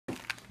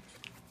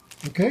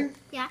Okay?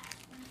 Yeah.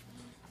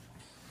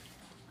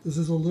 This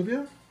is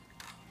Olivia.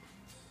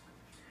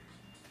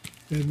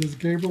 And there's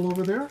Gabriel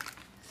over there.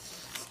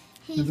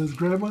 And there's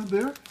Grandma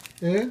there.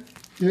 And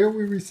here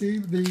we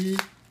receive the...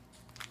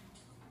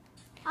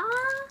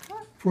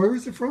 Where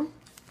is it from?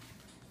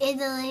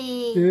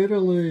 Italy.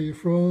 Italy.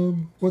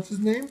 From, what's his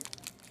name?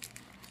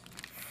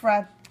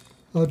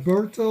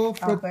 Alberto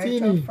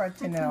Rattini.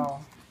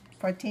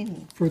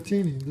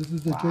 Rattini. This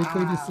is the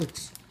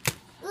J36.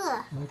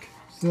 Ugh. Okay,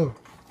 so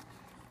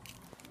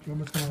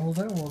Grandma's gonna hold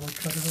that while I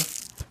cut it up.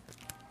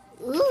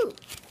 Ooh.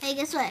 Hey,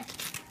 guess what?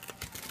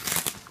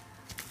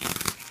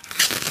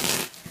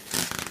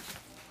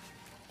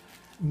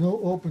 No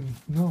open.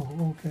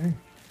 No, okay.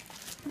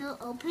 No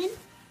open?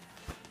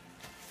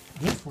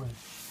 This way.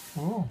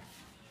 Oh.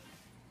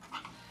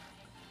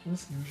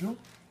 That's usual.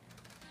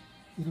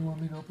 You don't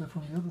want me to open it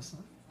from the other side.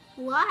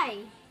 Why?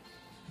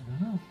 I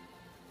don't know.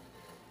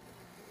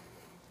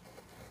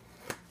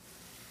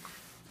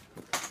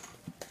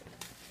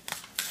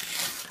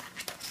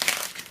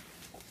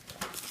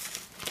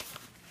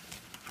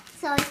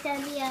 So it's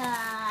gonna be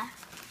a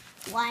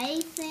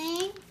white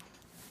thing?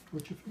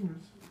 Put your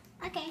fingers.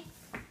 Okay.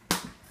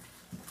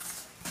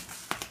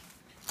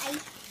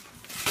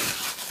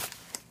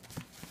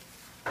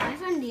 I'm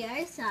from the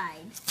other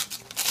side.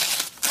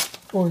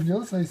 Oh, on the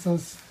other side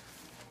says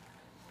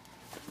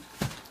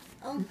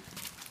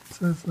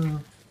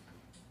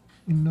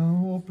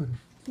no open.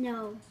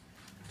 No.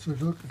 So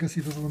look, I guess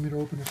he doesn't want me to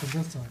open it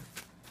from this side.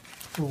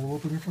 So we'll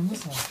open it from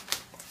this side.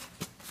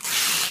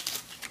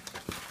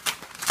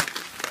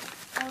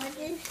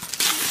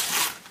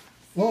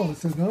 Oh, it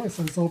says no, it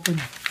says open.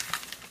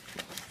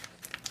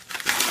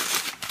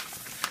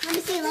 Let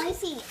me see, let me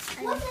see.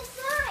 What's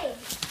inside?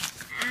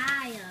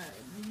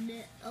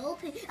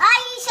 Open. You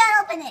should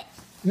open it.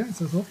 Yeah, it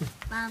says open.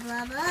 Blah,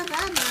 blah, blah,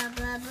 blah, blah,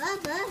 blah, blah,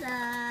 blah,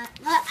 blah.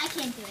 Well, I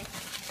can't do it.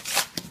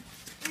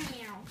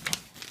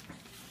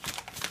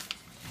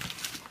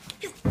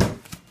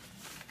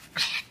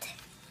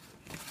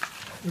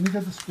 Let me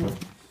get the screw.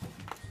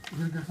 We're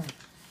gonna get home.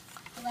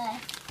 What?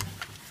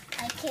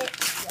 I can't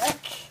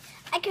look.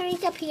 I can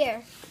reach up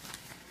here.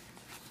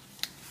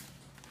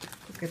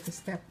 Look at the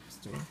steps,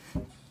 too.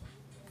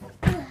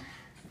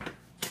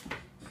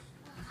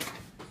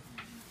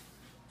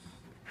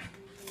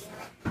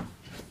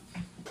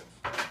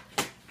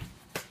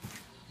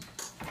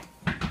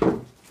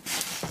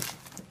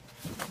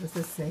 Does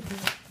it say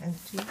here?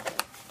 Empty?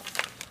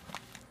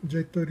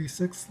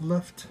 J36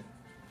 left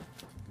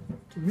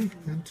to me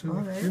and to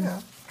Oh, there you go.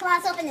 Come on,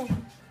 let's open it.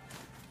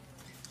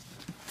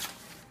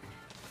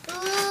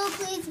 Ooh,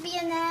 please be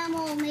an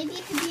animal. Maybe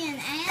it could be an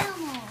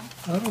animal.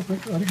 I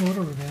didn't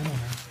order an animal.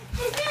 Is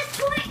it a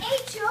toy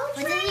children?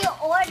 What did you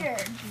order?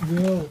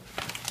 No.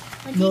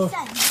 What did you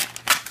send?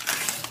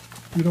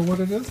 You know what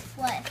it is?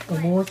 What? A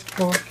Morse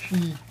code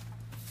key.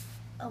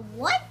 A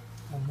what?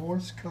 A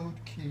Morse code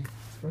key.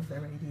 What's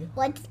that radio?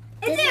 What?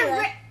 Is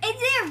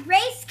it a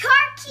race car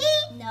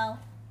key? No.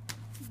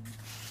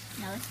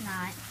 No, it's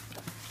not.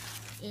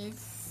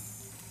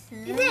 Is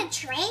it a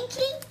train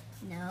key?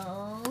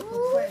 No.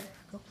 Go play.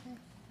 Go play.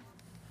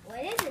 What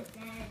is it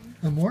then?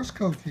 A Morse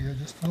code key, I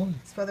just told you.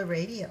 It's for the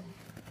radio.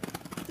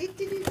 Doot,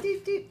 doot, doot,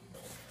 doot, doot.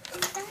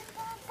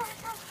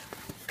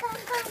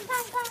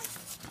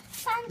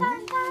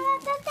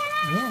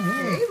 Oh,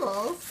 Cables.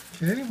 wow.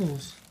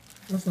 Cables.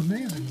 That's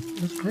amazing.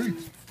 That's great.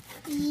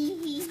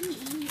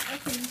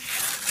 Okay.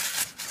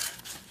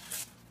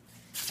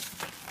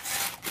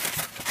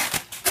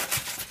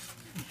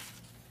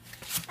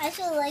 I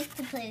should like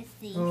to play with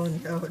these. Oh, no,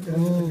 no,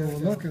 Oh, no, no.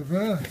 look at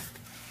that.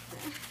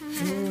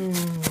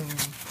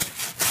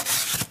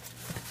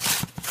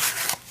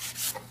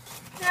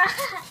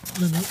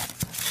 No, no.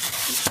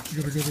 You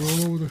gotta get it all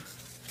over the...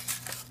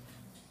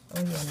 Oh,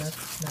 yeah,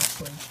 that's not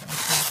going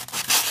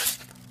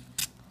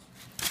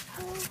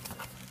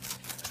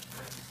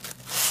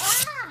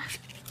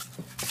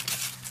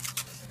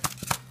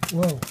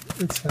Whoa,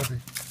 it's heavy.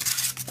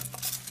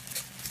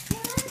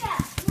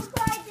 Look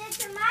what I did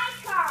to my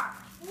car.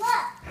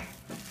 Look.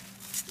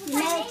 You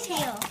made a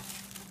tail.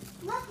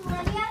 Look,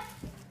 Olivia.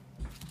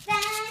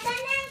 Dun, dun,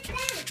 dun, dun.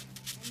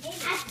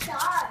 That's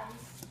stars.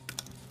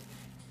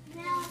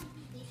 No.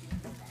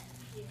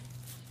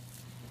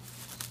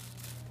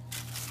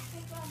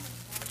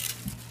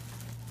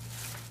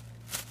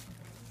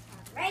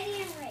 Ready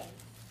and ready.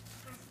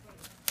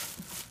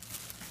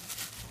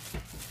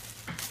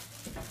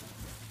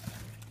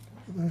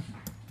 The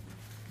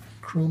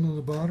chrome in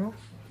the bottom.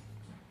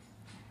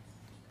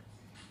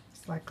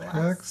 It's like glass.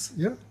 X,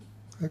 yeah.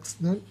 X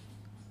nut.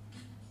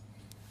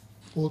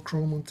 All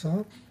chrome on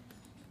top.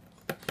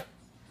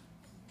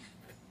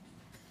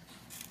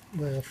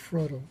 By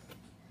Alfredo.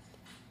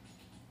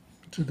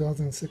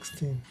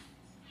 2016.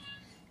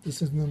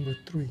 This is number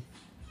 3.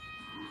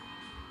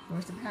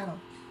 Where's the paddle?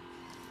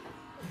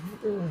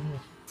 They're right here.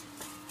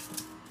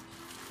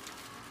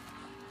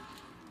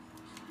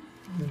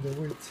 And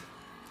the weight.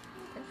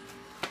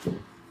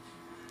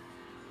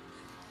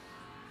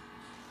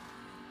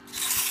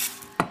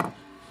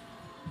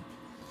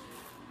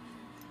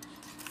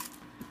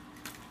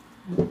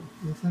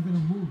 It's not going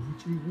to move.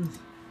 Gee whiz.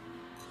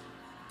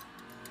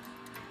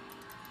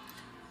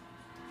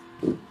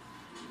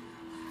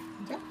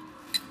 Yeah.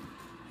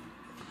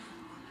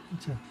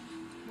 Gotcha.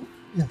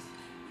 Yes.